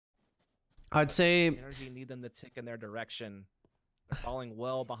I'd say Energy need them to tick in their direction. They're falling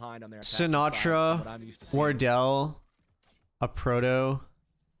well behind on their Sinatra, Wardell, a Proto.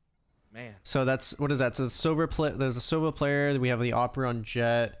 Man. So that's, what is that? So the there's a Silver player, we have the Opera on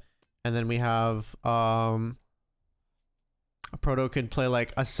Jet, and then we have a Proto could play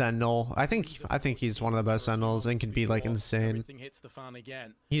like a Sentinel. I think he's one of the best Sentinels and could be like insane.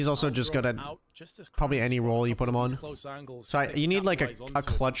 He's also just good at probably any role you put him on. So you need like a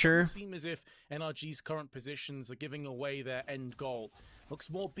clutcher. Seem as if NRG's current positions are giving away their end goal. Looks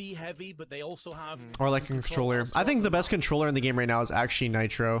more B heavy, but they also have or like a controller. I think the best controller in the game right now is actually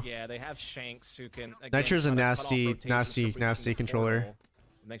Nitro. Yeah, they have Shanks who can. Again, Nitro's a nasty controller.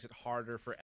 It makes it harder for